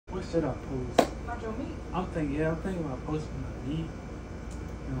should I post? Not your meat. I'm thinking about posting my meat. You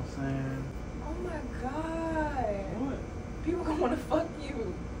know what I'm saying? Oh my god. What? People gonna wanna fuck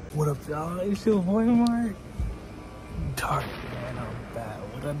you. What up, y'all? It's your boy Marc. Dark, man. I'm back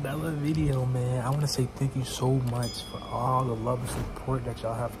with another video, man. I want to say thank you so much for all the love and support that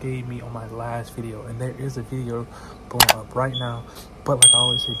y'all have gave me on my last video. And there is a video blowing up right now. But like I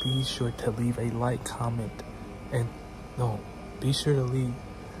always say, be sure to leave a like, comment, and be sure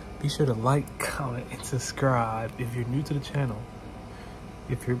to like, comment, and subscribe if you're new to the channel.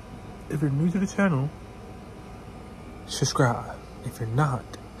 If you're new to the channel, subscribe. If you're not,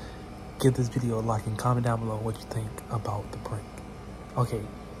 give this video a like and comment down below what you think about the prank. Okay,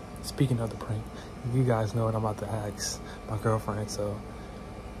 speaking of the prank, you guys know what I'm about to ask my girlfriend, so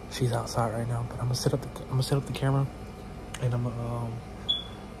she's outside right now. But I'm gonna set up the camera, and I'm gonna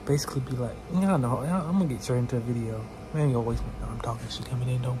basically be like, I'm gonna get straight into a video. Man, ain't gonna waste my time talking. She coming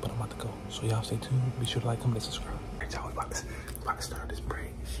in though, but I'm about to go. So y'all stay tuned. Be sure to like, comment, and subscribe. Alright, y'all, we about to start this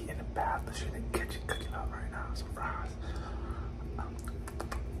prank. She in the bath, she in the kitchen cooking up right now. Surprise.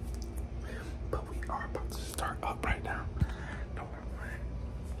 But we are about to start up right now. Don't worry.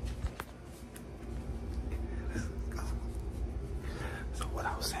 Let's go. So what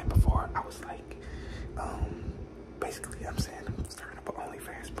I was saying before, I was like, basically I'm saying I'm starting up an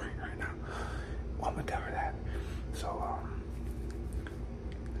Onlyfans prank right now. Well, I'm gonna tell her that. So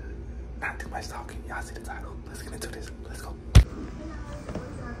not too much talking. Y'all see the title. Let's get into this. Let's go.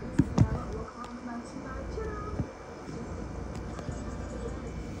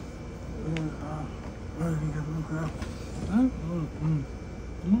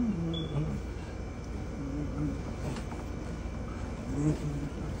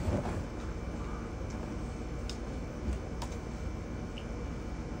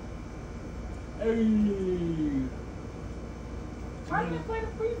 Hey. Why didn't play the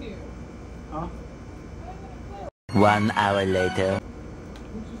preview? Huh? 1 hour later.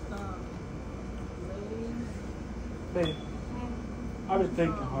 Babe, I've been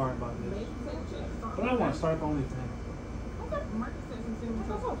thinking hard about this, but I want to start the OnlyFans. Okay. Marc said something. What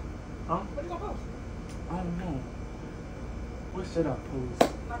you gonna post? Huh? What you gonna post? I don't know. What should I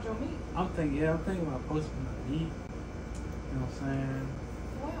post? Not your meat. I'm thinking about posting my meat. You know what I'm saying?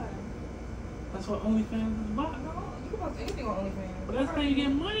 Why? That's what OnlyFans is about. No, you can post anything on OnlyFans. But that's how you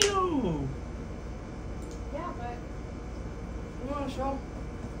get money, though. Yeah, but you wanna show?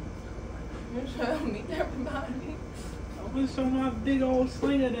 You wanna show me everybody? I'm gonna show my big old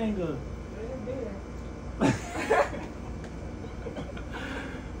sling that anger. But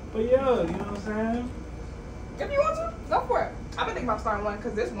yeah, you know what I'm saying? If you want to, go for it. I've been thinking about starting one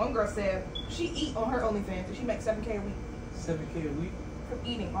because this one girl said she eat on her OnlyFans and she makes $7K a week. 7K a week? From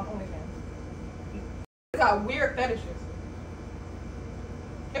eating on OnlyFans. It's got weird fetishes.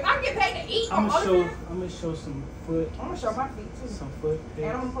 If I get paid to eat on OnlyFans, I'm gonna show some foot. I'm gonna show my feet too. Some foot pics.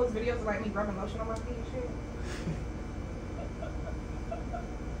 And I'm gonna post videos of like me rubbing lotion on my feet and shit.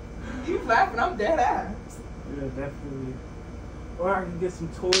 You laughing? I'm dead ass. Yeah, definitely. Or I can get some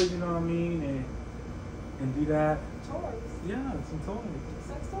toys, you know what I mean, and do that. Toys? Yeah, some toys.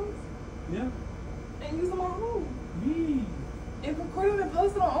 Sex toys? Yeah. And use them on who? Me. And record them and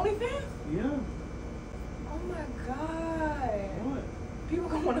post it on OnlyFans? Yeah. Oh my god. What? People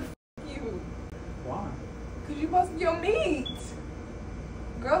gonna wanna f you. Why? Cause you posting your meat.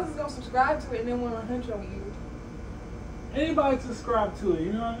 Girls is gonna subscribe to it and then wanna hunch on you. Anybody subscribe to it,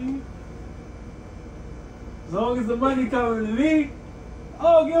 you know what I mean? As long as the money coming to me, I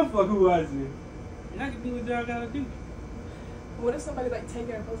don't give a fuck who watches it. Y'all can do what y'all gotta do. What if somebody like take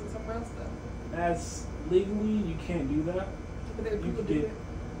it and post it somewhere else though? That's legally, you can't do that. But then people do get, it.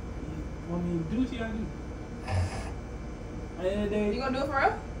 I mean, do what you gotta do. And You gonna do it for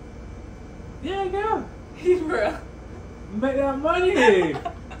real? yeah, yeah. He's for real. Make that money.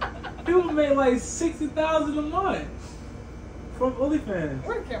 People make like $60,000 a month from OnlyFans.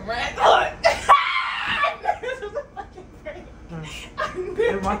 Where's the camera at? This was a fucking prank.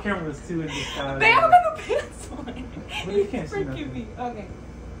 Yeah, my camera's too in the sky. They have the pants on. But you can't see freaking nothing. me. Okay.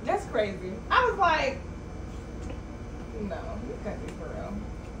 That's crazy. I was like, no, you can't be for real.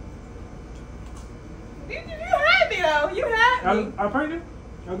 You had me though. You had me. I pranked you?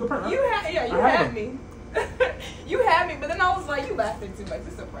 I go prank, right? You had me. You had me, but then I was like, you laughing too much.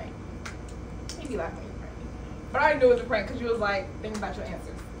 It's a prank. You be laughing when you prank me. But I already knew it was a prank because you was like, thinking about your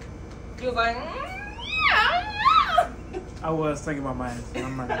answers. You was like, I was thinking about my answer.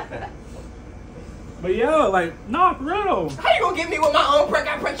 I'm not like that. But yo, like, no, for real. How you gonna get me with my own prank?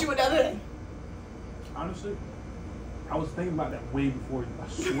 I pranked you with the other day. Honestly, I was thinking about that way before you. I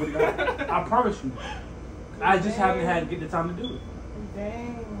swear to God. I promise you. I just haven't had get the time to do it.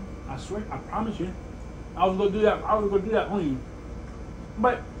 Dang. swear, I promise you. I was gonna do that on you.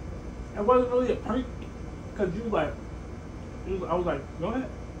 But it wasn't really a prank. Because you like, I was like, go ahead.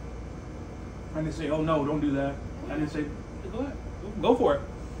 I didn't say, oh no, don't do that. I didn't say, go ahead. Go for it.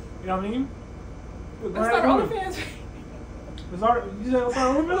 You know what I mean? Let's start OnlyFans. You said let's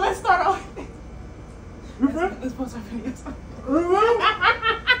start OnlyFans? Let's start OnlyFans. Let's post our videos.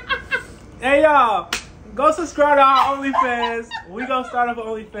 Hey y'all, go subscribe to our OnlyFans. We gonna start up an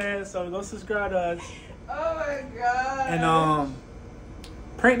OnlyFans, so go subscribe to us. Oh my god. And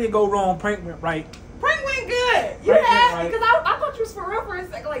prank didn't go wrong. Prank went right. Prank went good. You had because I thought you was for real for a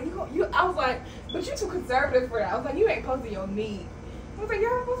second. Like you, I was like, but you too conservative for that. I was like, you ain't posting your meat. I was like,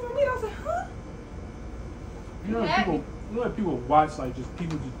 y'all posting your meat. I was like, huh? You know people watch like just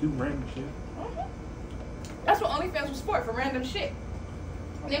people just do random shit. Mm-hmm. That's what OnlyFans was for random shit.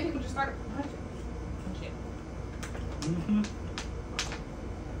 And then people just started punching shit. Mm-hmm.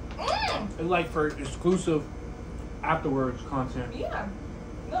 It's like for exclusive afterwards content. Yeah.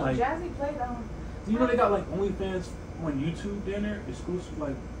 No, like, Jazzy played on. You know they got like OnlyFans on YouTube down there, exclusive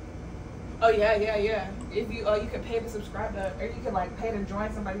like. Oh yeah. If you you can pay to subscribe to, or you can like pay to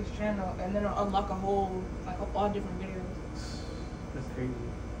join somebody's channel, and then it'll unlock a whole all different videos. That's crazy.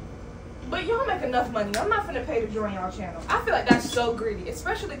 But y'all make enough money. I'm not finna pay to join y'all channel. I feel like that's so greedy,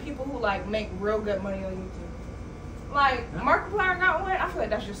 especially people who like make real good money on YouTube. Like Markiplier got one. I feel like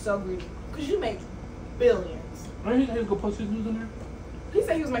that's just so greedy because you make billions. Are you gonna go post his news on there? He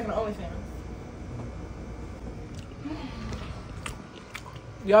said he was making an OnlyFans.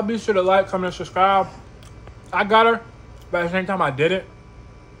 Y'all be sure to like, comment, and subscribe. I got her, but at the same time I did it.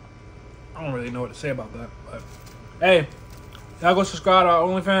 I don't really know what to say about that. But hey, y'all go subscribe to our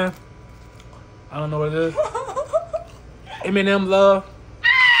OnlyFans. I don't know what it is. Eminem love.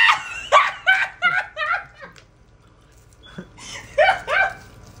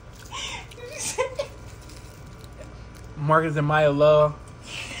 Marcus and Maya love.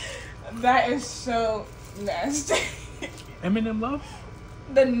 That is so nasty. Eminem love?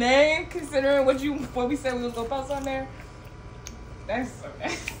 The name, considering what we said we was gonna post on there, that's so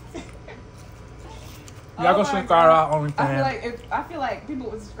nasty. Y'all go subscribe to our OnlyFans. I feel like people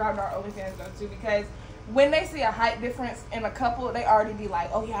would subscribe to our OnlyFans though too, because when they see a height difference in a couple, they already be like,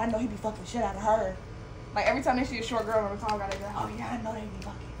 oh yeah, I know he be fucking shit out of her. Like every time they see a short girl or a tall guy, they be like, oh yeah, I know they be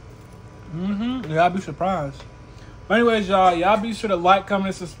fucking. Y'all be surprised. But anyways, y'all be sure to like, comment,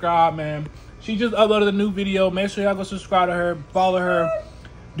 and subscribe, man. She just uploaded a new video. Make sure y'all go subscribe to her, follow her,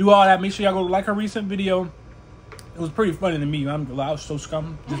 do all that. Make sure y'all go like her recent video. It was pretty funny to me. I was so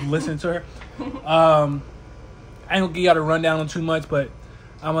scum just listening to her. I ain't gonna give y'all the rundown on too much, but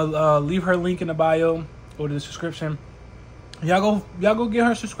I'm gonna leave her link in the bio or the description. Y'all go get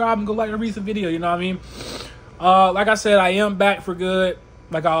her subscribed and go like her recent video. You know what I mean? Like I said, I am back for good.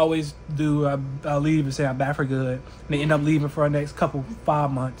 Like I always do, I'll leave and say I'm back for good, and they end up leaving for the next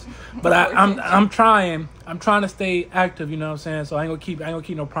 5 months. But I'm trying to stay active. You know what I'm saying? So I ain't gonna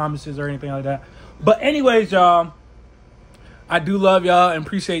keep no promises or anything like that. But anyways, y'all, I do love y'all and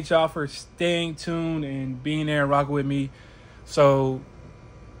appreciate y'all for staying tuned and being there and rocking with me. So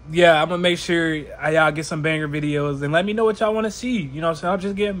yeah, I'm gonna make sure y'all get some banger videos and let me know what y'all want to see. You know what I'm saying? I'm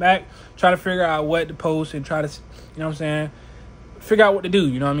just getting back, trying to figure out what to post and try to, you know what I'm saying, figure out what to do.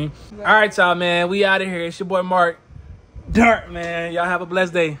 You know what I mean? All right, y'all, man. We out of here. It's your boy Mark. Dirt, man. Y'all have a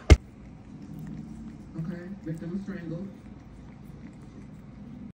blessed day.